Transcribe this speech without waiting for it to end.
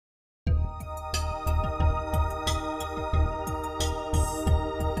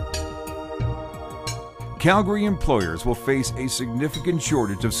Calgary employers will face a significant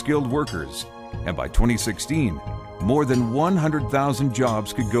shortage of skilled workers, and by 2016, more than 100,000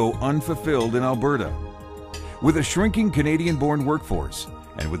 jobs could go unfulfilled in Alberta. With a shrinking Canadian-born workforce,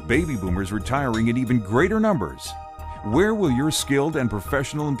 and with baby boomers retiring in even greater numbers, where will your skilled and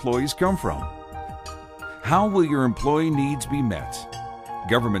professional employees come from? How will your employee needs be met?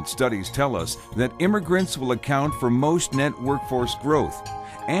 Government studies tell us that immigrants will account for most net workforce growth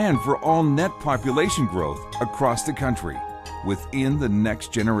and for all net population growth across the country within the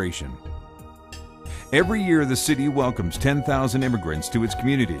next generation. Every year, the city welcomes 10,000 immigrants to its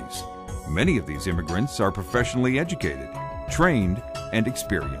communities. Many of these immigrants are professionally educated, trained, and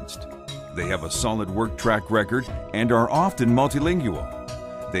experienced. They have a solid work track record and are often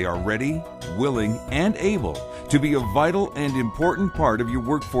multilingual. They are ready, willing, and able to be a vital and important part of your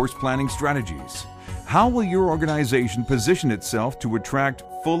workforce planning strategies. How will your organization position itself to attract,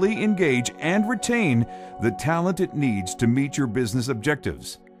 fully engage, and retain the talent it needs to meet your business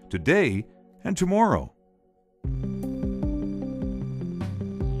objectives today and tomorrow?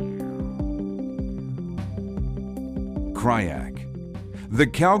 CRIEC, the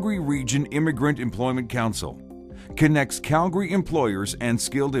Calgary Region Immigrant Employment Council, connects Calgary employers and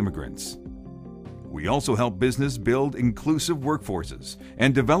skilled immigrants. We also help business build inclusive workforces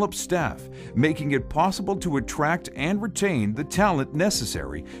and develop staff, making it possible to attract and retain the talent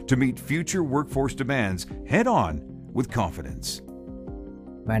necessary to meet future workforce demands head-on with confidence.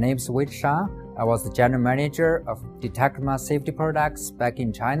 My name is Wei Shang. I was the general manager of Detectma Safety Products back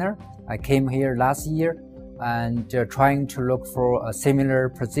in China. I came here last year and trying to look for a similar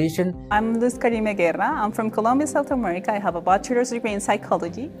position. I'm Luz Karime Guerra. I'm from Colombia, South America. I have a bachelor's degree in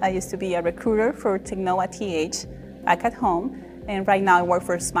psychology. I used to be a recruiter for Technoa TH back at home, and right now I work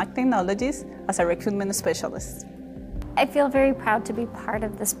for SMAC Technologies as a recruitment specialist. I feel very proud to be part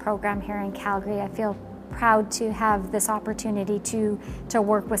of this program here in Calgary. I feel proud to have this opportunity to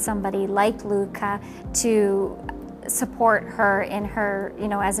work with somebody like Luca to support her in her,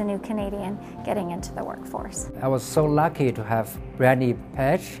 as a new Canadian getting into the workforce. I was so lucky to have Brandy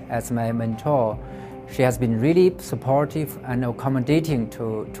Patch as my mentor. She has been really supportive and accommodating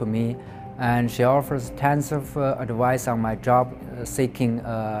to me, and she offers tons of advice on my job seeking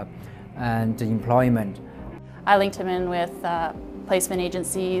and employment. I linked him in with placement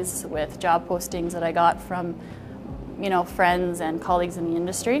agencies, with job postings that I got from friends and colleagues in the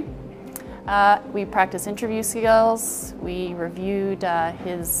industry. We practiced interview skills, we reviewed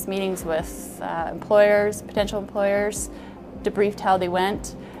his meetings with employers, potential employers, debriefed how they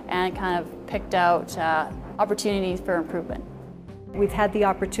went, and kind of picked out opportunities for improvement. We've had the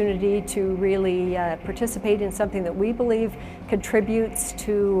opportunity to really participate in something that we believe contributes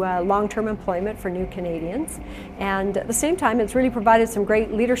to long-term employment for new Canadians, and at the same time it's really provided some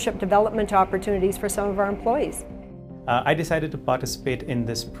great leadership development opportunities for some of our employees. I decided to participate in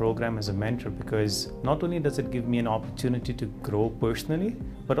this program as a mentor because not only does it give me an opportunity to grow personally,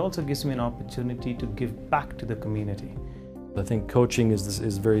 but also gives me an opportunity to give back to the community. I think coaching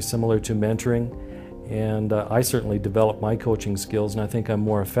is very similar to mentoring, and I certainly developed my coaching skills, and I think I'm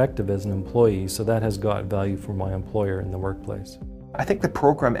more effective as an employee, so that has got value for my employer in the workplace. I think the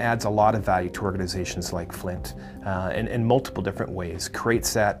program adds a lot of value to organizations like Flint in multiple different ways.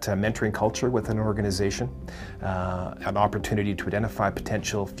 Creates that mentoring culture within an organization, an opportunity to identify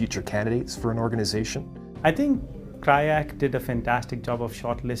potential future candidates for an organization. I think CRIEC did a fantastic job of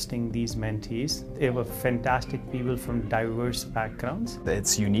shortlisting these mentees. They were fantastic people from diverse backgrounds.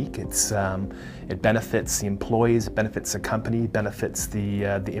 It's unique, it benefits the employees, it benefits the company, benefits the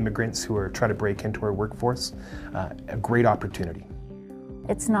immigrants who are trying to break into our workforce. A great opportunity.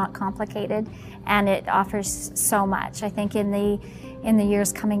 It's not complicated, and it offers so much. I think in the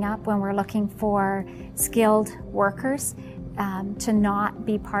years coming up, when we're looking for skilled workers, to not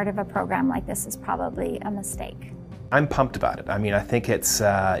be part of a program like this is probably a mistake. I'm pumped about it. I mean, I think it's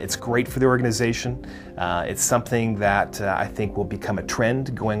great for the organization. It's something that I think will become a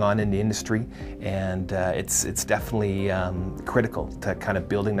trend going on in the industry, and it's definitely critical to kind of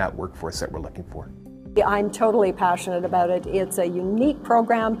building that workforce that we're looking for. I'm totally passionate about it. It's a unique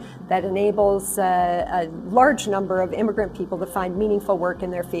program that enables a large number of immigrant people to find meaningful work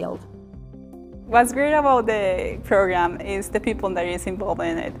in their field. What's great about the program is the people that is involved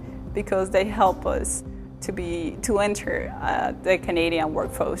in it, because they help us to enter the Canadian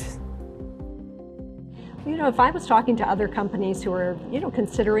workforce. If I was talking to other companies who are,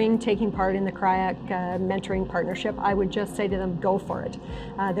 considering taking part in the CRIEC mentoring partnership, I would just say to them, go for it.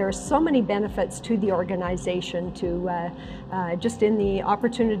 There are so many benefits to the organization, to just in the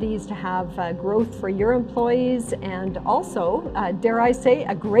opportunities to have growth for your employees, and also, dare I say,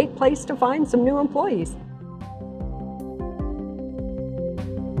 a great place to find some new employees.